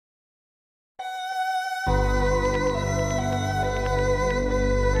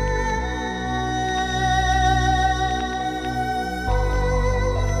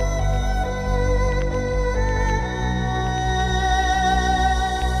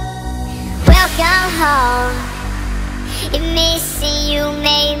home. If missing you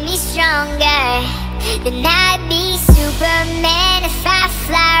made me stronger, then I'd be Superman. If I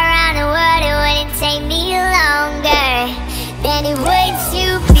fly around the world, it wouldn't take me longer than it would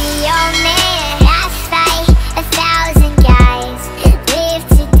to be your man. I fight 1,000 guys, live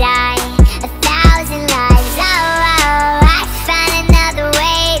to die 1,000 lives. Oh, oh, I'd find another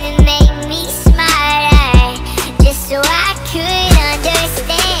way to make me smarter, just so I could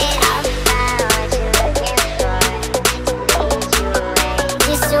understand. I'll find what you're looking for, lead you away,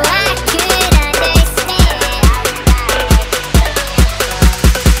 just so I could understand.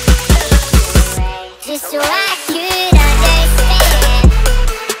 Just so I could understand.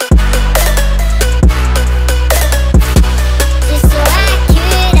 Just so I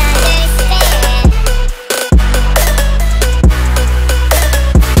could understand.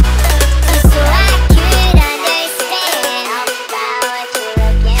 Just so I could understand. I'll find what you're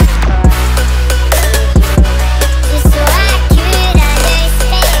looking for, lead you away, just so I could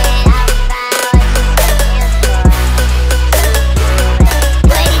understand. I'll find what you're looking for, lead you away.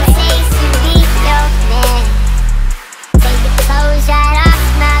 What it takes to be your man. Take the clothes right off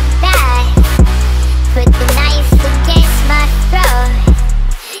my back, put the knife against my throat.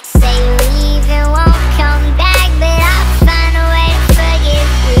 Say you leave and won't come back, but I'll find a way to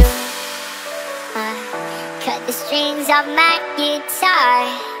forgive you. Cut the strings off my guitar,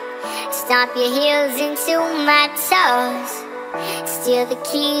 stomp your heels into my toes, steal the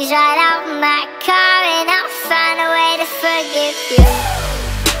keys right out my car, and I'll find a way to forgive you.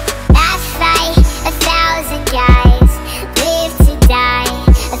 I fight 1,000 guys, live to die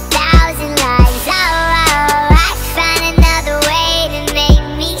 1,000 lives. Oh, oh, I find another way to make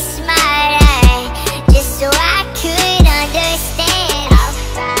me smarter, just so I could understand. I'll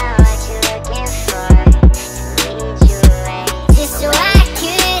find what you're looking for, lead you away, just so I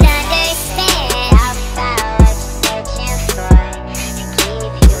could understand. I'll find what you're searching for, to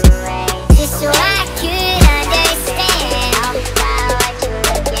keep you away, just so I could understand. I'll find what you're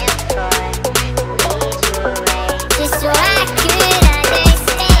looking for, lead you away, just so I could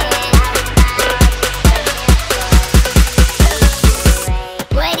understand.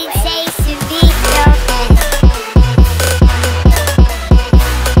 What it takes to be your man. What it takes to be your man.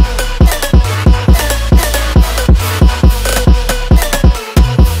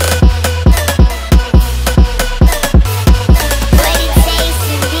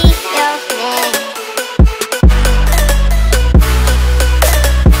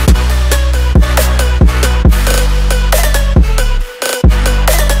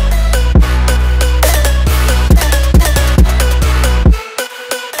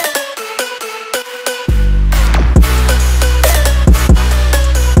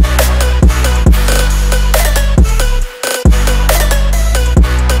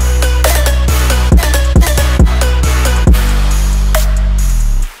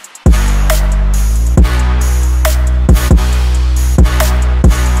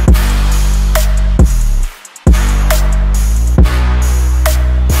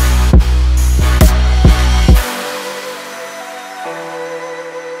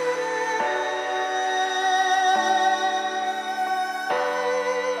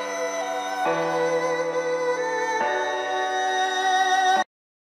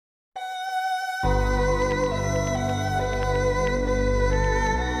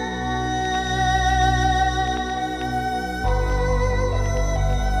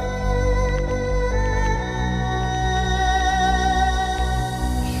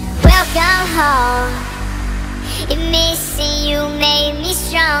 Welcome home. If missing you made me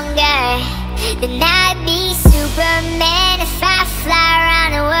stronger, then I'd be Superman. If I fly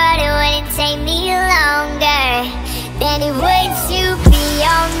around the world, it wouldn't take me longer than it would to be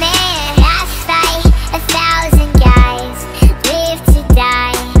your man. I fight 1,000 guys, live to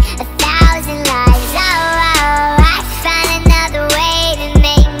die 1,000 lives. Oh, oh, I'd find another way to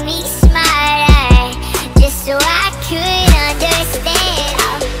make me smarter, just so I could understand.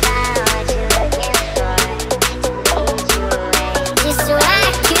 I'll find what you're looking for, lead you away, just so I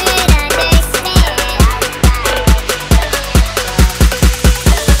could understand. I'll find what you're looking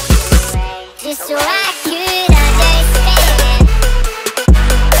for, just so I could understand.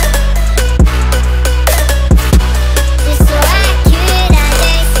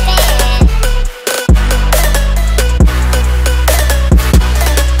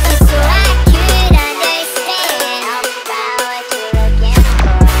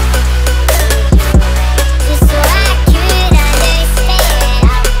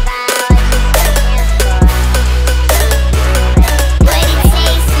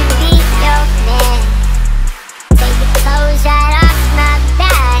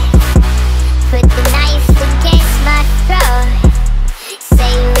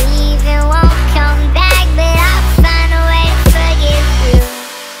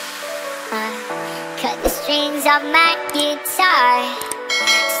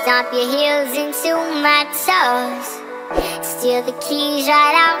 Stomp your heels into my toes. Steal the keys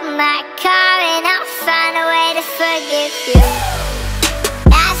right out my car, and I'll find a way to forgive you.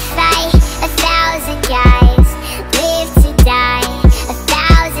 I fight 1,000 guys, live to die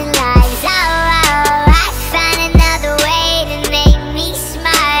 1,000 lives. Oh, I find another way to make me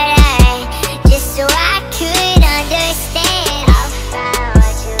smarter, just so I could understand. I'll find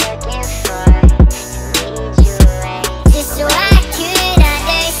what you're looking for to lead you away, just so I could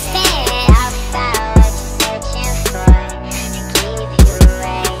understand. I'll find what you're searching for to keep you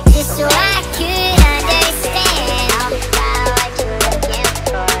away, just so I could understand. I'll find what you're looking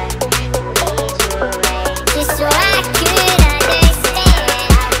for to lead you away, just so I could understand.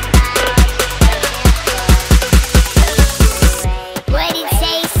 I'll find what it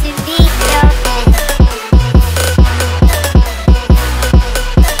takes to be your man. What it takes to be your man.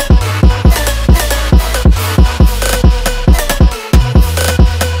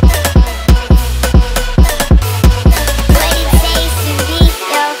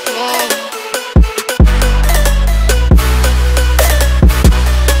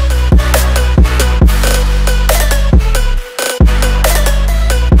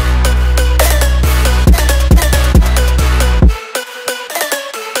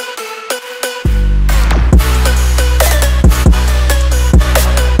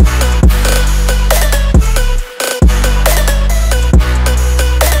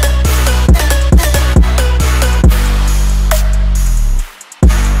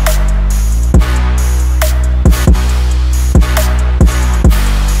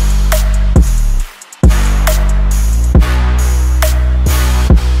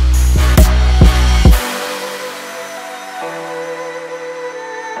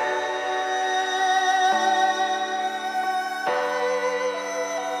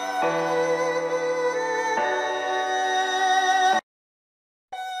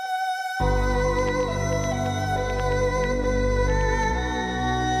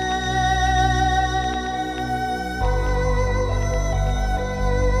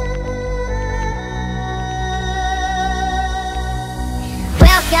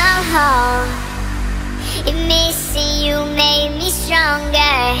 Welcome home. If missing you made me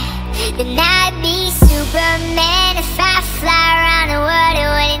stronger, then I'd be Superman. If I fly around the world, it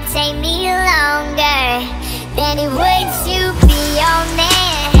wouldn't take me longer than it would to be your man.